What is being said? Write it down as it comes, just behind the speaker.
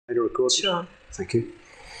to record? Sure. Thank you.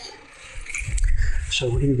 So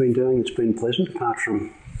what have you been doing that's been pleasant, apart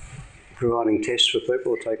from providing tests for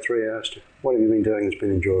people that take 3 hours? What have you been doing that's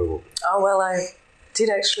been enjoyable? Oh, well, I did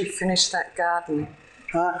actually finish that garden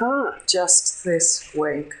just this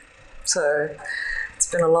week. So it's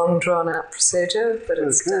been a long, drawn-out procedure, but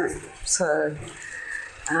it's done. So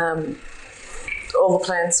all the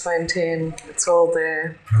plants went in, it's all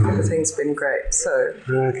there, everything's been great. So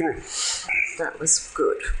that was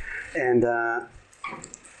good. And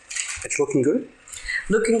it's looking good?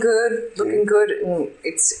 Looking good, and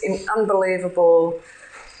it's unbelievable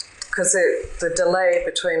because the delay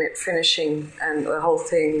between it finishing and the whole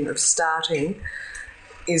thing of starting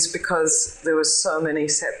is because there were so many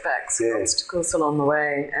setbacks and obstacles along the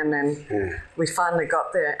way, and then we finally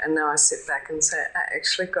got there, and now I sit back and say, I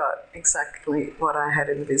actually got exactly what I had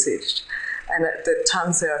envisaged. And at the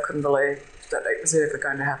times there I couldn't believe that it was ever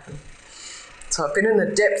going to happen. So I've been in the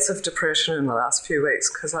depths of depression in the last few weeks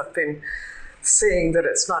because I've been seeing that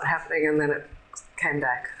it's not happening, and then it came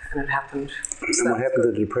back and it happened. So and what happened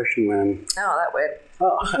to the depression when? Oh, that went.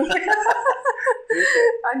 Oh.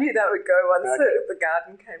 I knew that would go once the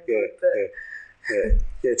garden came good.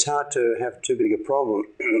 Yeah, it's hard to have too big a problem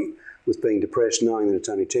with being depressed knowing that it's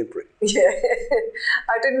only temporary. Yeah,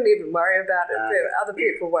 I didn't even worry about it. Other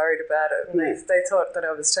people worried about it, and they thought that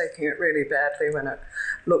I was taking it really badly when it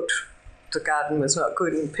looked... the garden was not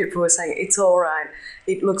good, and people were saying, it's all right,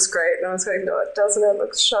 it looks great. And I was going, no, it doesn't, it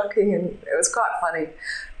looks shocking. And it was quite funny.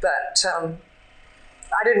 But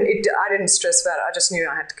I didn't stress about it. I just knew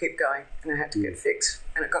I had to keep going and I had to get fixed.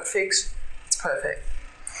 And it got fixed. It's perfect.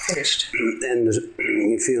 Finished. And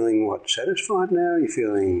you're feeling, satisfied now? You're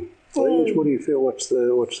feeling pleased? What do you feel? What's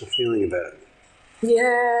the feeling about it?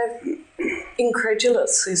 Yeah,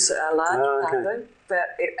 incredulous is a large part of it.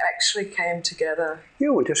 That it actually came together.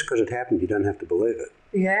 Yeah, well, just because it happened, you don't have to believe it.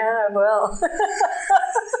 Yeah, well.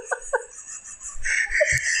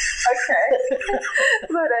 Okay.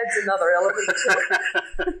 That adds another element to it.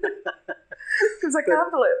 Because I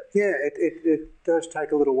can't believe it. Yeah, it does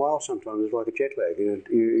take a little while sometimes. It's like a jet lag.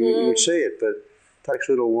 You see it, but it takes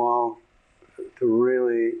a little while to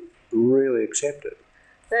really, really accept it.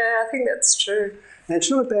 Yeah, I think that's true. And it's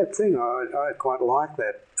not a bad thing. I quite like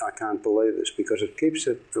that. I can't believe this, because it keeps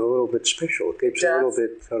it a little bit special. It keeps it a little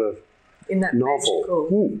bit sort of in that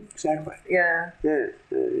novel. Exactly. Yeah. Yeah.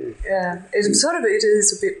 It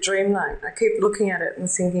is a bit dreamlike. I keep looking at it and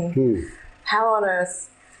thinking, how on earth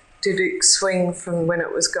did it swing from when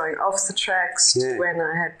it was going off the tracks to when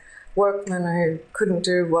I had workmen who couldn't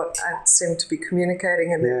do what I seemed to be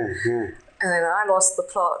communicating, and then I lost the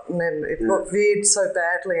plot, and then it veered so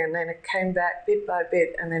badly, and then it came back bit by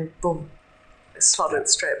bit, and then boom, it slotted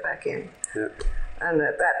straight back in. Yeah. And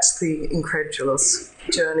that's the incredulous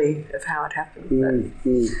journey of how it happened. And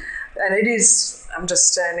it is, I'm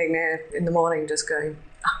just standing there in the morning just going,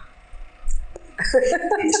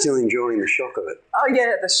 You're still enjoying the shock of it. Oh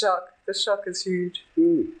yeah, the shock. The shock is huge.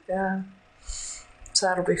 Yeah. So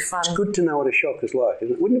that'll be fun. It's good to know what a shock is like,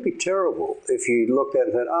 isn't it? Wouldn't it be terrible if you looked at it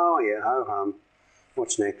and said, oh yeah, ho-hum,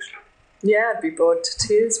 what's next? Yeah, I'd be bored to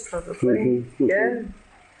tears probably. Yeah.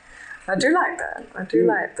 I do like that. I do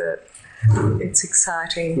like that. It's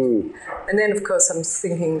exciting. And then, of course, I'm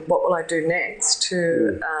thinking, what will I do next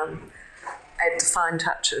to add the fine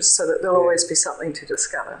touches so that there'll always be something to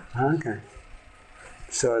discover. Okay.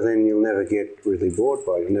 So then you'll never get really bored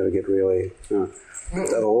by it. You'll never get really...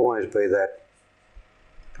 there'll always be that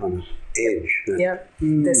kind of edge.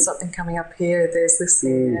 There's something coming up here. There's this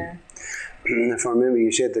thing there. If I remember,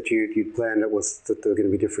 you said that you'd planned it with that there were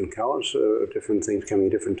going to be different colours, different things coming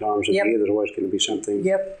at different times of the year. There's always going to be something.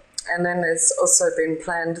 Yep. And then there's also been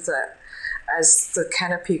planned that as the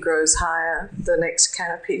canopy grows higher, the next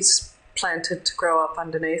canopy's planted to grow up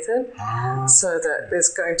underneath it. So that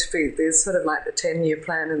there's sort of like the 10-year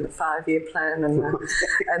plan and the 5-year plan and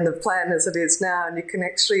the plan as it is now. And you can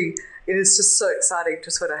actually, it is just so exciting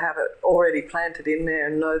to sort of have it already planted in there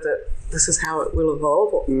and know that this is how it will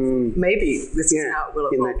evolve. Or maybe this is how it will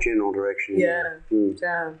evolve. In that general direction. Yeah.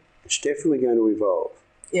 It's definitely going to evolve.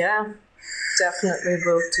 Yeah. Definitely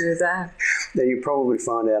will do that. Then you probably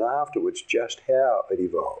find out afterwards just how it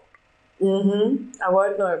evolved. I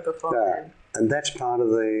won't know beforehand. And that's part of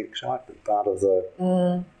the excitement, part of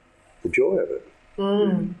the joy of it.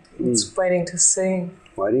 It's waiting to see.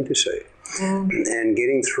 Waiting to see. And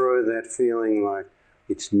getting through that feeling like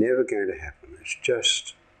it's never going to happen. It's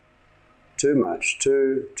just too much.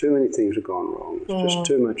 Too many things have gone wrong. It's just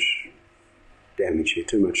too much damage here,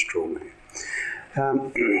 too much trauma here.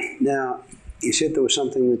 Now, you said there was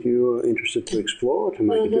something that you were interested to explore, to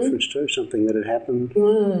make a difference to, something that had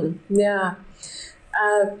happened. Yeah.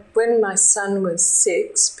 When my son was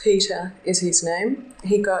 6, Peter is his name,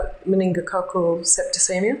 he got meningococcal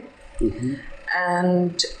septicemia. Mm-hmm.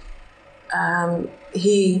 And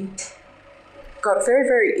he got very,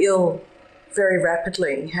 very ill very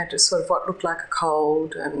rapidly. He had sort of what looked like a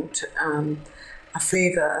cold and a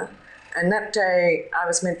fever. And that day I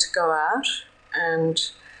was meant to go out, and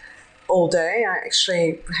all day I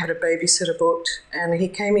actually had a babysitter booked, and he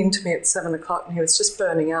came in to me at 7 o'clock and he was just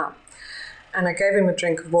burning up. And I gave him a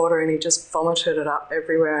drink of water and he just vomited it up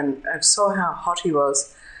everywhere, and I saw how hot he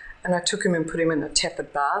was. And I took him and put him in a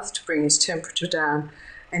tepid bath to bring his temperature down.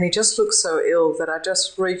 And he just looked so ill that I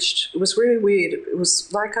just reached, it was really weird. It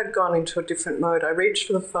was like I'd gone into a different mode. I reached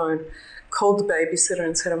for the phone, called the babysitter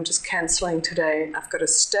and said, I'm just cancelling today. I've got to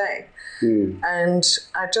stay. And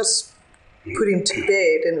I just put him to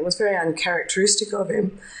bed, and it was very uncharacteristic of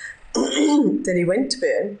him that he went to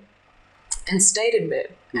bed and stayed in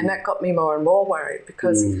bed. And that got me more and more worried,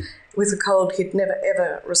 because with a cold he'd never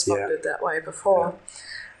ever responded that way before.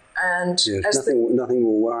 And there's nothing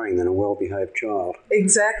more worrying than a well-behaved child.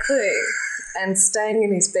 Exactly. And staying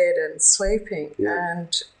in his bed and sleeping.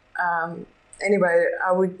 And anyway,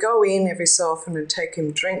 I would go in every so often and take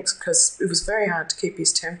him drinks, because it was very hard to keep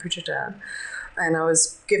his temperature down. And I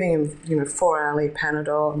was giving him, 4-hourly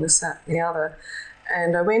Panadol and this, that, and the other.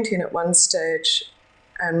 And I went in at one stage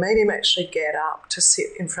and made him actually get up to sit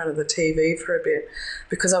in front of the TV for a bit,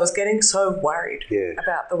 because I was getting so worried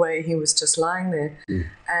about the way he was just lying there.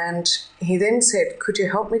 And he then said, could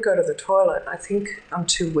you help me go to the toilet? I think I'm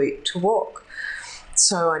too weak to walk.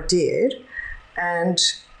 So I did. And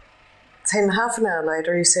then half an hour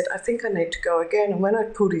later he said, I think I need to go again. And when I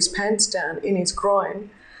pulled his pants down, in his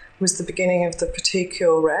groin was the beginning of the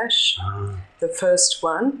petechial rash, the first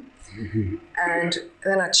one. And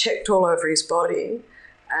then I checked all over his body,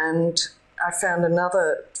 and I found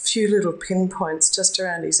another few little pinpoints just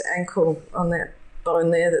around his ankle on that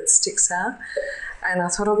bone there that sticks out. And I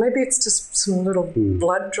thought, oh, maybe it's just some little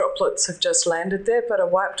blood droplets have just landed there, but I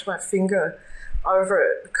wiped my finger over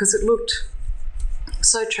it because it looked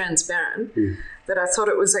so transparent that I thought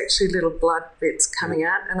it was actually little blood bits coming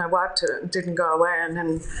out, and I wiped it and it didn't go away. And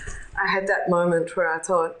then I had that moment where I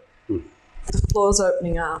thought, the floor's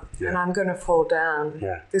opening up and I'm going to fall down.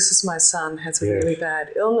 This is my son, has a really bad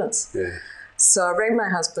illness. So I rang my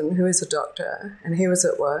husband, who is a doctor, and he was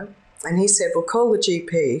at work, and he said, well, call the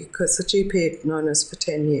GP, because the GP had known us for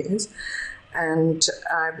 10 years. And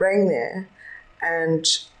I rang there, and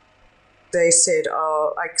they said,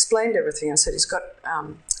 I explained everything. I said, he's got,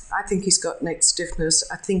 I think he's got neck stiffness.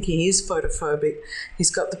 I think he is photophobic. He's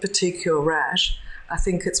got the petechial rash. I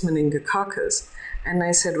think it's meningococcus. And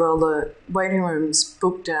they said, well, the waiting room's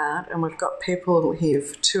booked out and we've got people here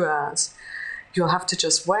for 2 hours. You'll have to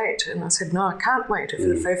just wait. And I said, no, I can't wait.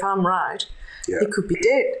 If I'm right, he could be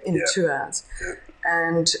dead in 2 hours.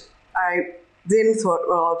 And I then thought,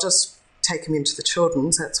 well, I'll just take him into the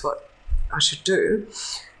children's. That's what I should do.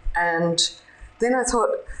 And then I thought,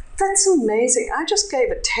 that's amazing. I just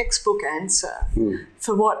gave a textbook answer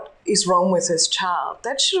for what is wrong with this child.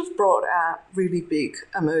 That should have brought out really big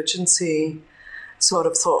emergency sort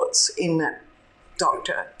of thoughts in that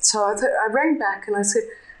doctor. So I rang back and I said,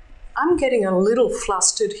 I'm getting a little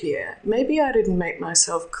flustered here. Maybe I didn't make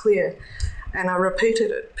myself clear. And I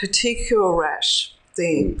repeated it, petechial rash,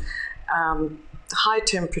 the high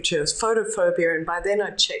temperatures, photophobia, and by then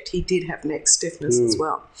I checked he did have neck stiffness as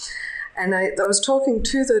well. And I was talking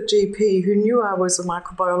to the GP who knew I was a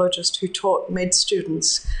microbiologist who taught med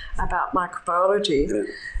students about microbiology.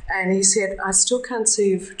 And he said, I still can't see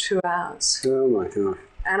you for 2 hours. Oh, my God.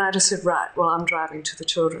 And I just said, right, well, I'm driving to the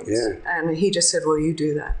children's. And he just said, well, you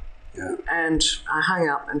do that. And I hung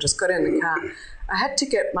up and just got in the car. I had to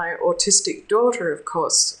get my autistic daughter, of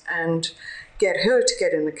course, and get her to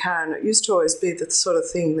get in the car. And it used to always be the sort of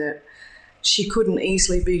thing that she couldn't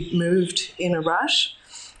easily be moved in a rush.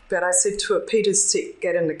 But I said to her, Peter's sick,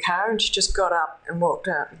 get in the car. And she just got up and walked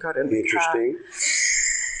out and got in the car. Interesting.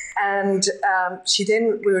 And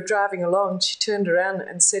we were driving along, she turned around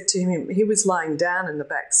and said to him, he was lying down in the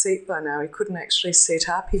back seat by now. He couldn't actually sit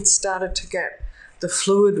up. He'd started to get, the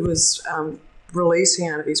fluid was releasing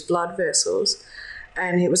out of his blood vessels.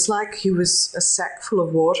 And it was like he was a sack full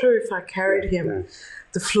of water. If I carried him,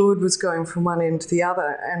 the fluid was going from one end to the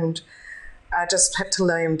other. And I just had to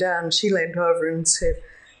lay him down. She leaned over and said,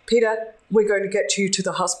 Peter, we're going to get you to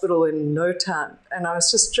the hospital in no time. And I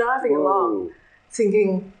was just driving along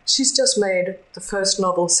thinking, she's just made the first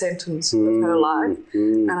novel sentence of her life.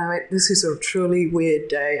 And I went, this is a truly weird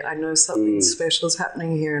day. I know something special is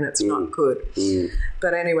happening here and it's not good.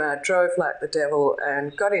 But anyway, I drove like the devil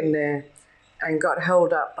and got in there. and got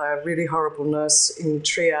held up by a really horrible nurse in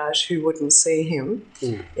triage who wouldn't see him,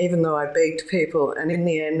 even though I begged people. And in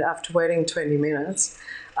the end, after waiting 20 minutes,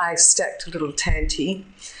 I stacked a little tanty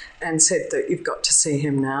and said that you've got to see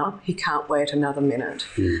him now. He can't wait another minute.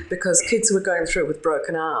 Because kids were going through with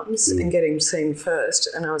broken arms and getting seen first.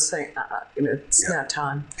 And I was saying, it's now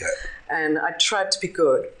time. Yeah. And I tried to be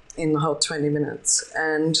good in the whole 20 minutes.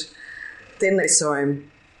 And then they saw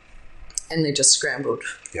him and they just scrambled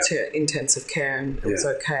to intensive care, and it was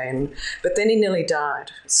okay. But then he nearly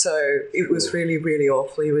died. So it was really, really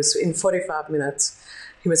awful. He was in 45 minutes.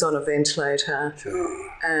 He was on a ventilator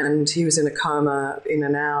and he was in a coma in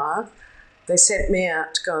an hour. They sent me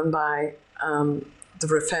out to go and buy the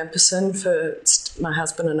rifampicin for my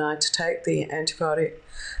husband and I to take, the antibiotic,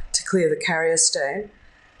 to clear the carrier stain.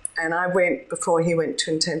 And I went before he went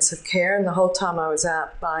to intensive care, and the whole time I was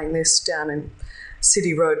out buying this down in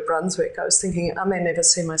City Road, Brunswick, I was thinking I may never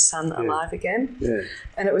see my son alive again. Yeah.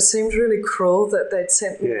 And it seemed really cruel that they'd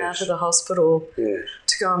sent me out of the hospital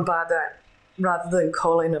to go and buy that rather than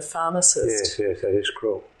calling a pharmacist. Yes, that is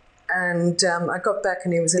cruel. And I got back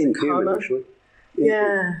and he was in a coma. Actually.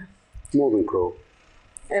 Yeah. More than cruel.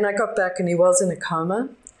 And I got back and he was in a coma.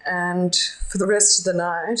 And for the rest of the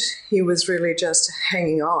night, he was really just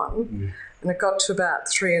hanging on. And it got to about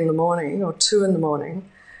 3 in the morning or 2 in the morning.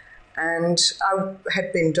 And I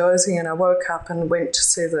had been dozing and I woke up and went to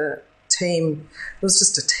see the team. It was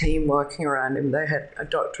just a team working around him. They had a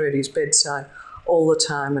doctor at his bedside all the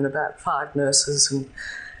time and about 5 nurses and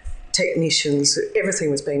technicians. Everything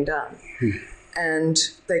was being done. And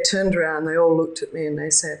they turned around, they all looked at me and they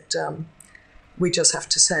said, we just have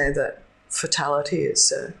to say that fatality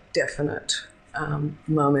is a definite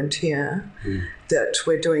moment here, that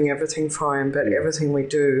we're doing everything for him, but everything we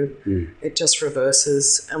do, it just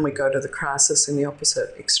reverses and we go to the crisis in the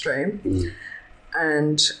opposite extreme.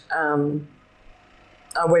 And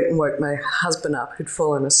I went and woke my husband up, who'd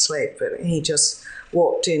fallen asleep, but he just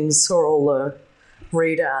walked in, saw all the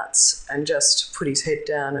readouts and just put his head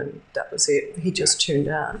down, and that was it. He just tuned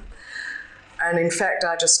out. And in fact,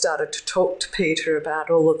 I just started to talk to Peter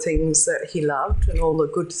about all the things that he loved and all the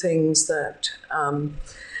good things that,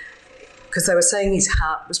 because they were saying his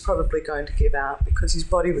heart was probably going to give out because his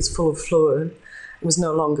body was full of fluid. It was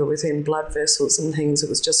no longer within blood vessels and things. It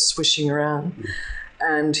was just swishing around.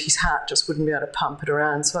 And his heart just wouldn't be able to pump it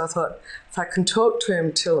around. So I thought, if I can talk to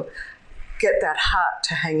him to get that heart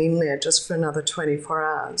to hang in there just for another 24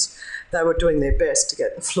 hours, they were doing their best to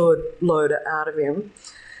get the fluid load out of him.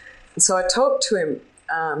 And so I talked to him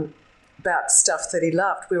about stuff that he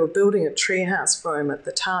loved. We were building a treehouse for him at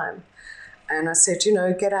the time. And I said,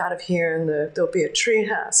 get out of here and there'll be a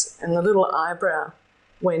treehouse. And the little eyebrow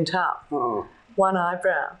went up, one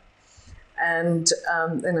eyebrow. And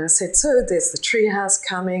then I said, so there's the treehouse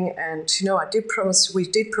coming, and we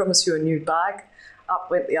did promise you a new bike. Up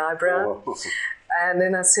went the eyebrow. And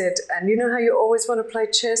then I said, and you know how you always want to play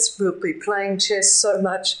chess? We'll be playing chess so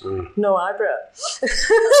much, no eyebrow.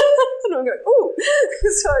 And I'm going, ooh.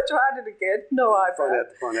 So I tried it again, no eyebrow.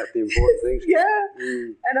 Find out the important things. Yeah.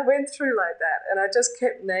 And I went through like that, and I just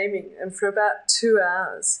kept naming. And for about 2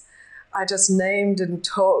 hours, I just named and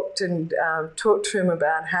talked to him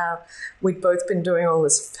about how we'd both been doing all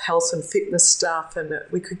this health and fitness stuff and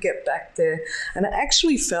that we could get back there. And I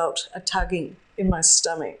actually felt a tugging in my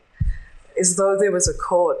stomach, as though there was a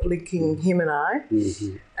cord linking him and I.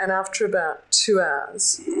 And after about 2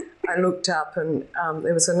 hours, I looked up and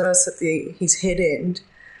there was a nurse at his head end,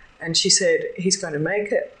 and she said, he's going to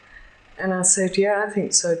make it. And I said, yeah, I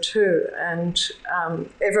think so too. And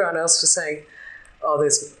everyone else was saying,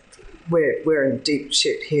 we're in deep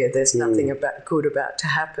shit here. There's nothing good about to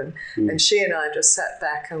happen. And she and I just sat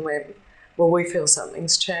back and went, well, we feel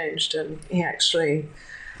something's changed. And he actually,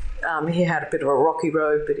 he had a bit of a rocky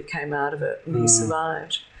road, but he came out of it and he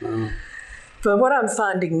survived. But what I'm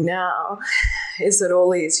finding now is that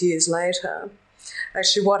all these years later,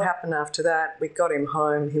 actually what happened after that, we got him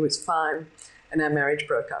home, he was fine, and our marriage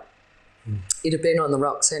broke up. It had been on the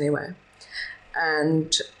rocks anyway.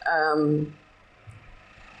 And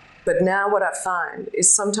but now what I find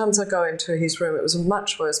is sometimes I go into his room. It was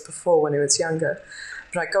much worse before when he was younger.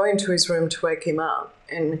 But I go into his room to wake him up,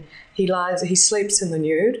 and he sleeps in the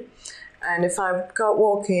nude. And if I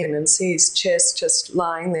walk in and see his chest just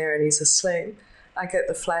lying there and he's asleep, I get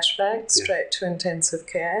the flashback straight to intensive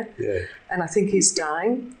care. Yeah. And I think he's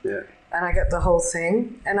dying. Yeah. And I get the whole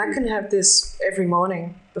thing. And I can have this every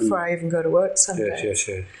morning before I even go to work some days.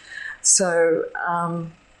 Yes. So,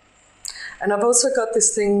 and I've also got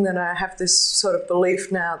this thing that I have this sort of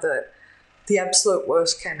belief now that the absolute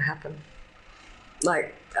worst can happen.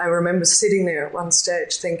 Like, I remember sitting there at one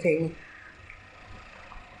stage thinking,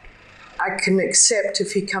 I can accept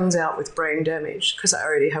if he comes out with brain damage, because I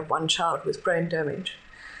already have one child with brain damage.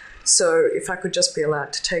 So if I could just be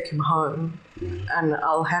allowed to take him home, and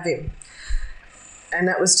I'll have him. And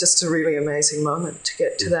that was just a really amazing moment to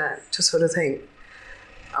get to that, to sort of think,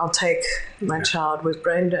 I'll take my child with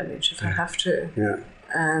brain damage if I have to. Yeah.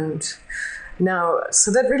 And now,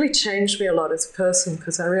 so that really changed me a lot as a person,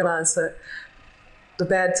 because I realised that the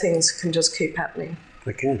bad things can just keep happening.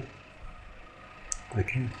 They can. They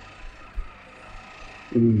can.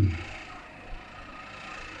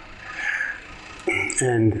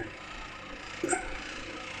 And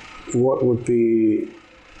what would be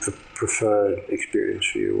a preferred experience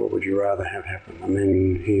for you? What would you rather have happen? I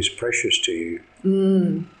mean, he's precious to you.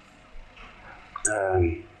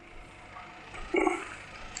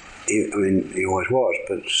 He always was,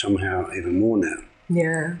 but somehow even more now.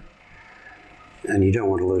 Yeah. And you don't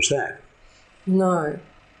want to lose that. No.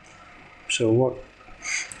 So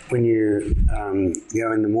when you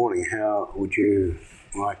go in the morning, how would you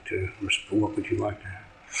like to, what would you like to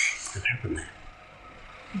have happen there?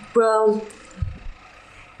 Well,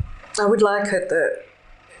 I would like it that,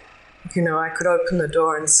 I could open the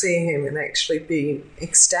door and see him and actually be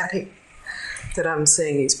ecstatic that I'm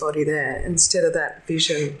seeing his body there, instead of that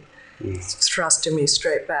vision thrusting me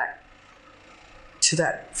straight back to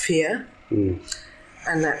that fear and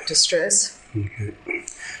that distress. Okay.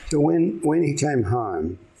 So when he came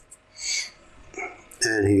home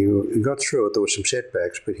and he got through it, there were some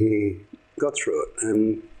setbacks, but he got through it.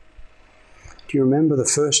 And do you remember the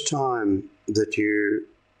first time that you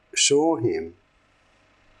saw him,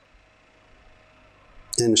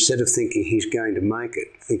 and instead of thinking he's going to make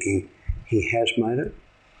it, thinking he has made it?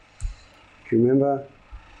 Do you remember?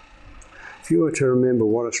 If you were to remember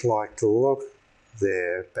what it's like to look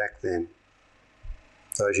there back then,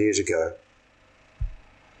 those years ago,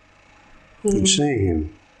 and see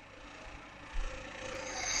him,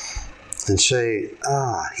 and say,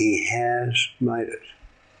 he has made it.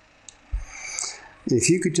 And if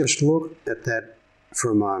you could just look at that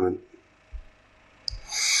for a moment,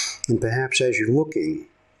 and perhaps as you're looking,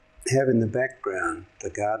 have in the background the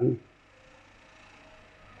garden,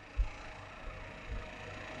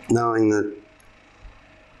 knowing that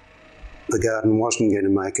the garden wasn't going to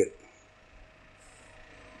make it.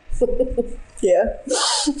 Yeah.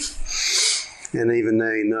 And even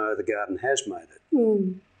now you know the garden has made it.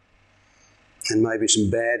 And maybe some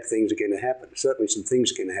bad things are going to happen. Certainly some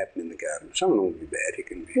things are going to happen in the garden. Some of them will be bad, you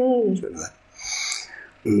can be certain of that.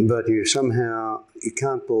 But you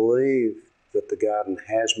can't believe that the garden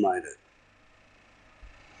has made it.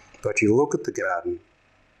 But you look at the garden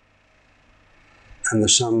and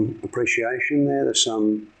there's some appreciation there, it's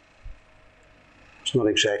not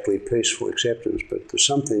exactly peaceful acceptance, but there's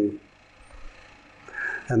something.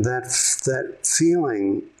 And that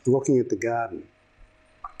feeling, looking at the garden,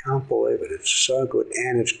 I can't believe it, it's so good.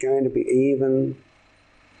 And it's going to be even,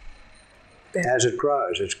 as it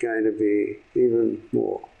grows, it's going to be even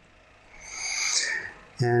more.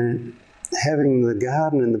 And having the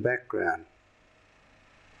garden in the background,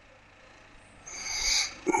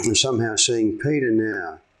 and somehow seeing Peter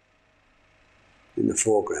now in the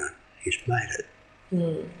foreground, he's made it.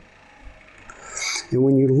 And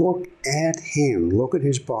when you look at him, look at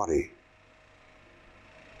his body,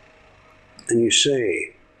 and you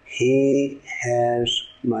see he has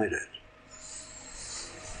made it.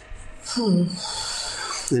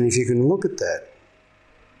 And if you can look at that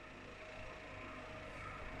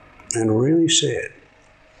and really see it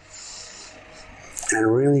and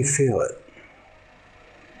really feel it,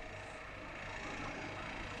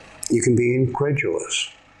 you can be incredulous.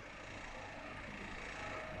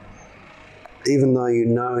 Even though you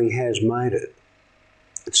know he has made it,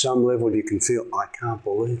 at some level you can feel, I can't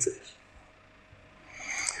believe this.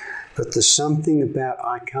 But there's something about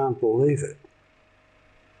I can't believe it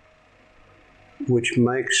which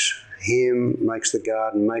makes him, makes the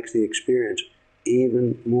garden, makes the experience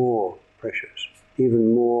even more precious,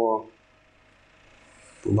 even more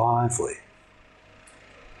lively,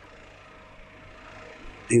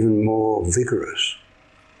 even more vigorous.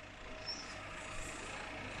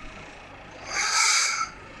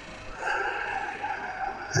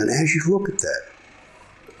 And as you look at that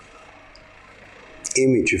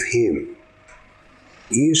image of him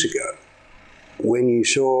years ago, when you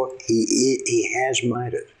saw he has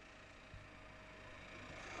made it,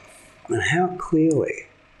 and how clearly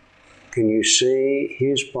can you see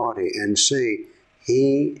his body and see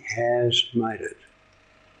he has made it?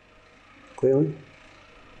 Clearly?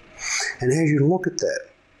 And as you look at that,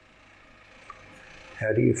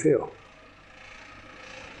 how do you feel?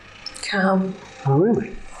 Calm. Oh,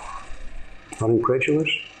 really? Not incredulous?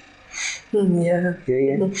 Yeah.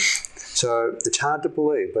 Yeah. So it's hard to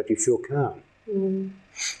believe, but you feel calm.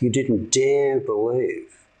 You didn't dare believe.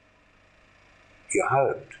 You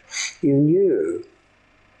hoped. You knew.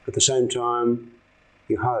 At the same time,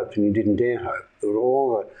 you hoped and you didn't dare hope. There were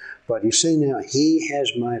all that. But you see now, he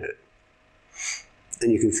has made it.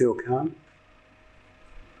 And you can feel calm.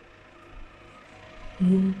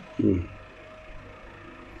 And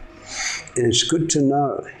it's good to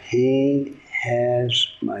know he has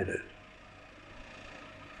made it.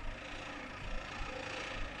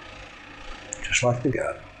 Just like the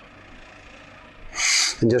garden.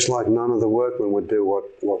 And just like none of the workmen would do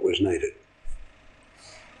what was needed.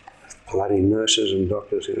 Bloody nurses and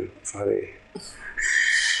doctors who bloody...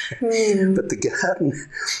 But the garden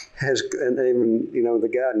has, and even, the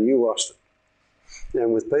garden, you lost it.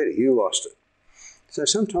 And with Peter, you lost it. So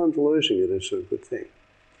sometimes losing it is a good thing.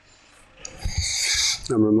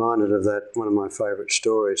 I'm reminded of that, one of my favourite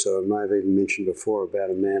stories that I may have even mentioned before, about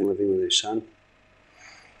a man living with his son.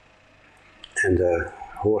 And a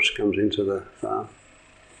horse comes into the farm.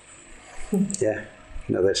 Yeah,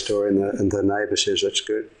 you know that story, and the neighbour says, that's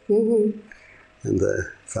good. And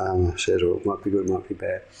the farmer says, well, it might be good, it might be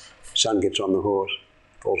bad. Son gets on the horse,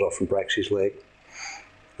 falls off and breaks his leg.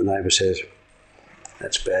 The neighbour says,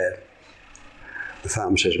 that's bad. The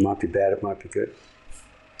farmer says, it might be bad, it might be good.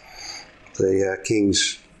 The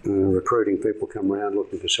king's recruiting people come around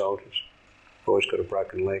looking for soldiers. Boy's got a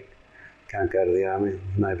broken leg, can't go to the army.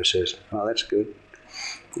 The neighbour says, oh, that's good.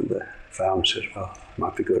 And the farmer says, well, it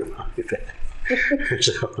might be good, it might be bad.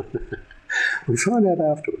 So we find out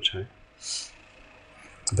afterwards, eh?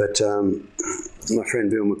 But my friend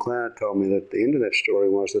Bill McLeod told me that the end of that story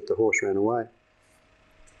was that the horse ran away.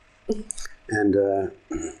 And the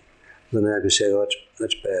neighbour said, oh,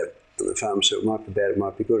 that's bad. And the farmer said, it might be bad, it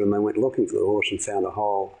might be good. And they went looking for the horse and found a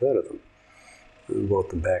whole herd of them. And brought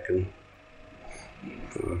them back, and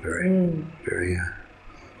they were very, very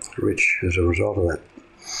rich as a result of that.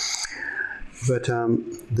 But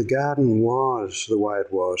the garden was the way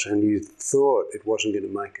it was, and you thought it wasn't going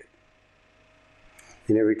to make it.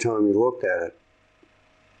 And every time you looked at it,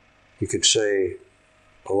 you could see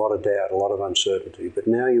a lot of doubt, a lot of uncertainty. But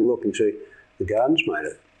now you look and see the garden's made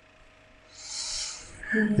it.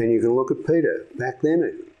 And you can look at Peter back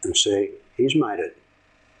then and see he's made it.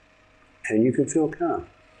 And you can feel calm.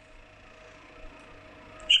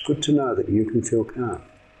 It's good to know that you can feel calm.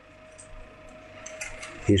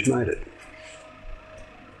 He's made it.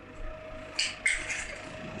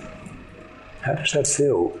 How does that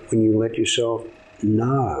feel when you let yourself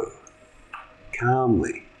know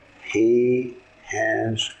calmly, he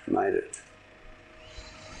has made it?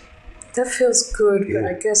 That feels good, but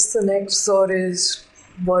I guess the next thought is,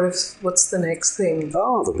 what's the next thing?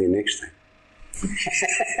 Oh, there'll be a next thing.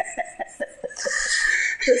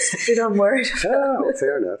 That's a bit I'm worried about. Oh,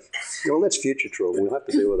 fair enough. Well, that's future trauma. We'll have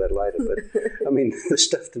to deal with that later. But, I mean, there's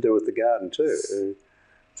stuff to do with the garden too.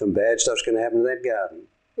 Some bad stuff's going to happen to that garden.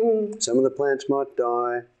 Some of the plants might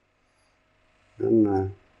die. I don't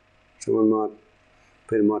know.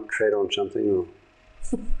 Peter might tread on something or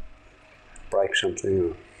break something,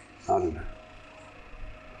 or I don't know.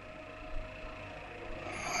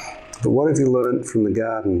 But what have you learned from the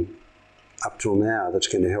garden up till now that's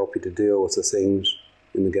going to help you to deal with the things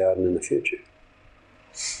in the garden in the future?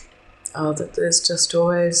 Oh, that there's just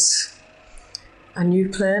always a new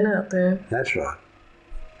plan out there. That's right.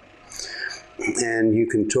 And you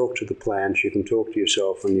can talk to the plants, you can talk to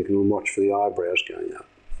yourself, and you can watch for the eyebrows going up.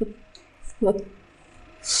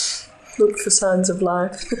 Look for signs of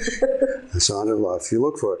life. The sign of life, you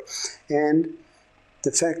look for it. And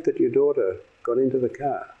the fact that your daughter got into the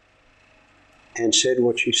car and said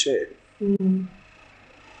what she said,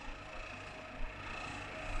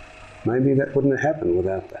 maybe that wouldn't have happened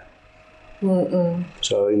without that.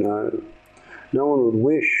 So, no one would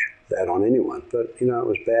wish that on anyone, but, it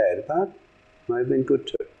was bad, but may have been good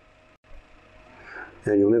too.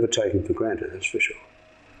 And you'll never take him for granted, that's for sure.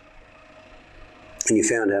 And you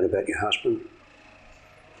found out about your husband,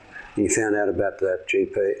 and you found out about that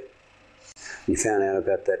GP, and you found out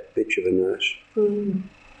about that bitch of a nurse. And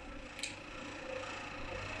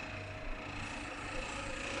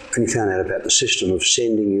you found out about the system of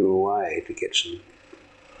sending you away to get some.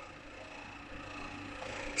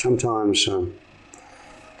 Sometimes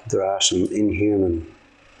there are some inhuman,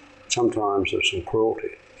 sometimes there's some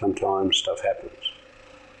cruelty, sometimes stuff happens.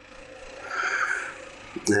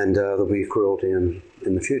 And there'll be cruelty in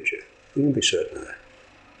the future. You can be certain of that.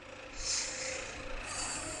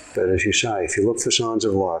 But as you say, if you look for signs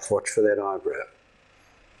of life, watch for that eyebrow.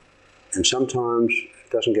 And sometimes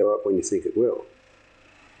it doesn't go up when you think it will.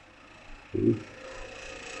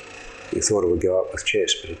 You thought it would go up with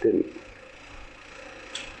chest, but it didn't.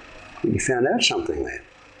 And you found out something there.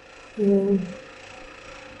 And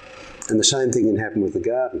the same thing can happen with the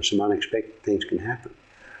garden. Some unexpected things can happen.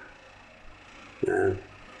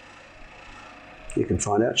 You can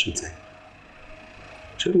find out something.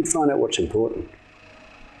 So you can find out what's important.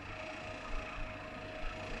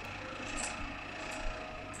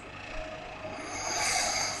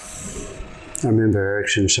 I remember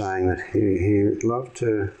Erickson saying that he loved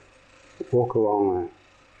to walk along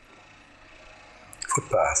a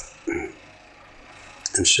footpath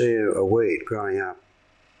and see a weed growing up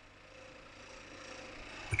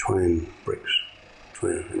between bricks,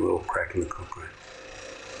 between a little crack in the concrete.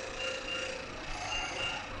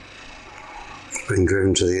 Being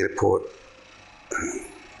driven to the airport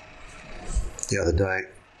the other day,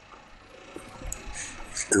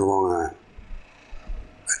 and along a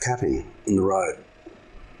cutting in the road,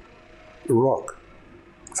 a rock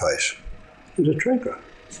face, there's a tree growing.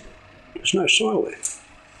 There's no soil there.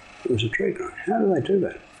 There's a tree growing. How do they do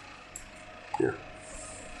that? Yeah.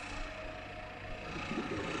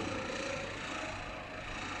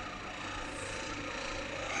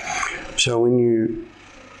 So when you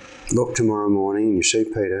look tomorrow morning and you see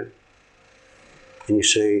Peter and you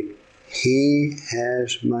see he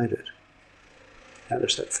has made it, how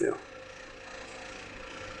does that feel?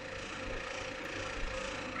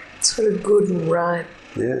 Sort of good and right.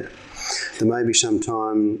 Yeah. There may be some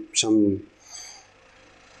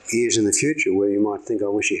years in the future where you might think, I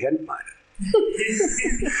wish he hadn't made it.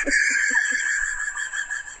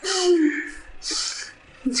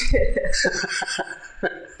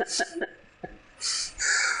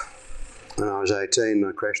 When I was 18,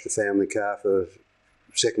 I crashed the family car for the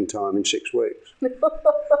second time in 6 weeks.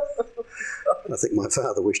 I think my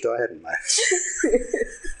father wished I hadn't made it.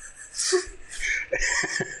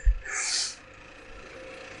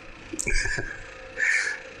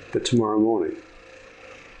 But tomorrow morning,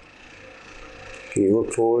 can you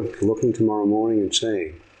look forward to looking tomorrow morning and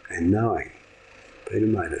seeing and knowing Peter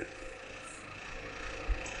made it?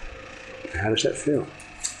 How does that feel?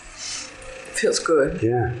 Feels good.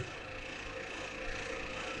 Yeah.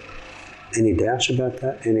 Any doubts about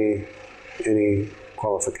that? Any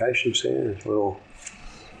qualifications there? A little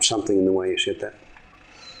something in the way you said that?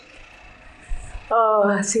 Oh,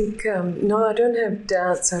 I think, no, I don't have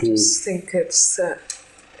doubts. I just think it's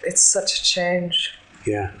such a change.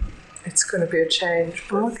 Yeah. It's going to be a change.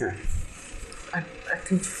 Oh, okay. I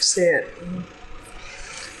can see it.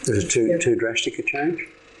 Is it too drastic a change?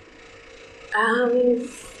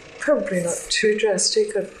 Probably not too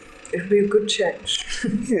drastic. It'll be a good change.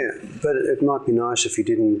 Yeah, but it might be nice if you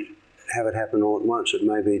didn't have it happen all at once. It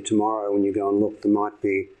may be tomorrow when you go and look, there might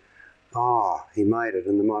be, he made it,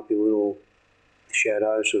 and there might be little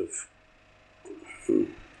shadows of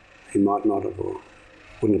he might not have, or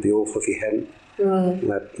wouldn't it be awful if he hadn't?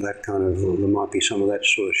 That kind of, there might be some of that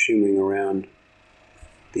sort of shimmering around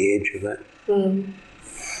the edge of that.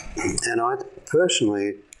 And I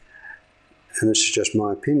personally, and this is just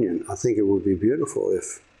my opinion, I think it would be beautiful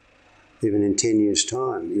if even in 10 years'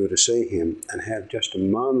 time you were to see him and have just a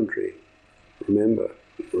momentary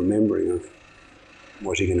remembering of,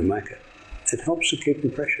 was he going to make it? It helps to keep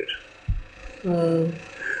him precious.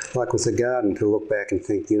 Like with the garden, to look back and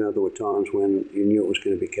think, there were times when you knew it was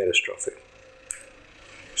going to be catastrophic.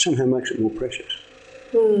 Somehow makes it more precious.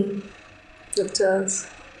 It does.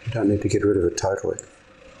 You don't need to get rid of it totally.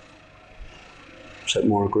 Is that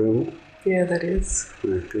more agreeable? Yeah, that is.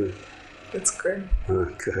 Oh, good. That's great. Oh,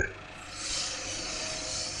 good.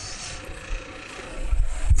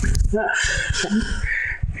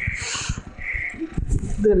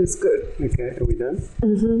 That is good. Okay, are we done?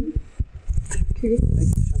 Thank you.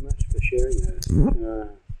 Thank you so much for sharing that.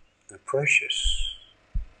 Precious.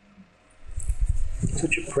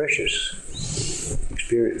 Such a precious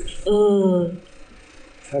experience. So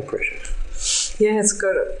precious. Yeah, it's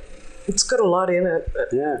got a lot in it.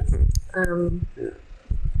 But, Yeah. and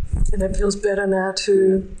it feels better now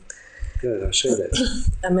to Good, I see that.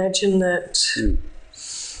 imagine that.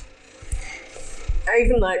 I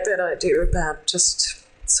even like that idea about just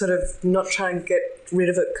sort of not trying to get rid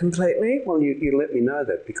of it completely. Well, you let me know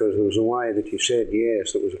that because there was a way that you said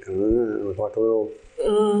yes, there was a kind of, it was like a little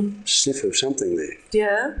sniff of something there.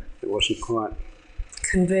 Yeah. It wasn't quite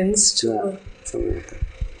Convinced. no, something like that.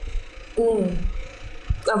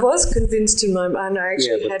 I was convinced in my mind. I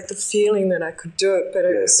actually had the feeling that I could do it, but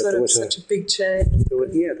it was sort of such a big change. There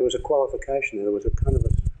was a qualification there. There was a kind of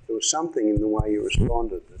there was something in the way you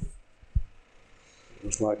responded that it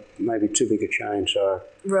was like maybe too big a change. So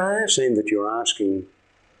Right. it seemed that you're asking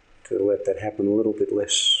to let that happen a little bit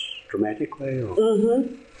less dramatically. Or,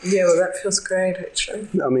 Yeah, well, that feels great, actually.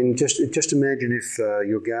 I mean, just imagine if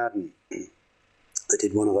your garden, they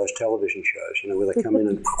did one of those television shows, where they come in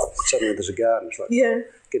and suddenly there's a garden. It's like,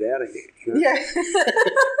 get out of here. Yeah.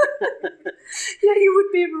 Yeah, you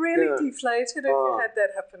would be really deflated if you had that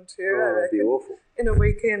happen to you. I it'd be awful. In a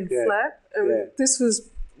weekend flat. This was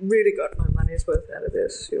really got my money's worth out of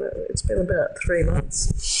this. It's been about 3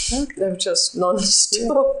 months. Okay. They've just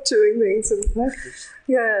non-stop doing things. And,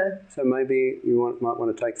 So maybe you might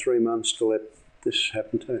want to take 3 months to let this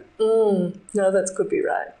happen too. No, that could be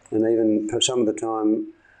right. And even some of the time,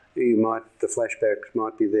 the flashbacks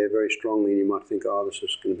might be there very strongly, and you might think, "Oh, this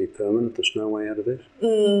is going to be permanent. There's no way out of this."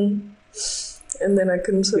 And then I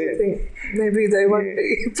can sort of think maybe they won't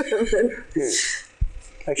be permanent. Yeah.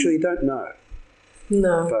 Actually, you don't know.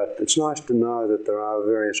 No. But it's nice to know that there are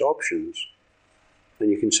various options, and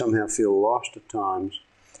you can somehow feel lost at times,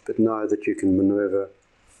 but know that you can manoeuvre,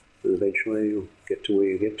 and eventually you'll get to where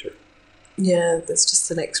you get to. Yeah, that's just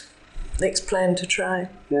the next plan to try.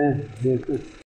 Yeah, good.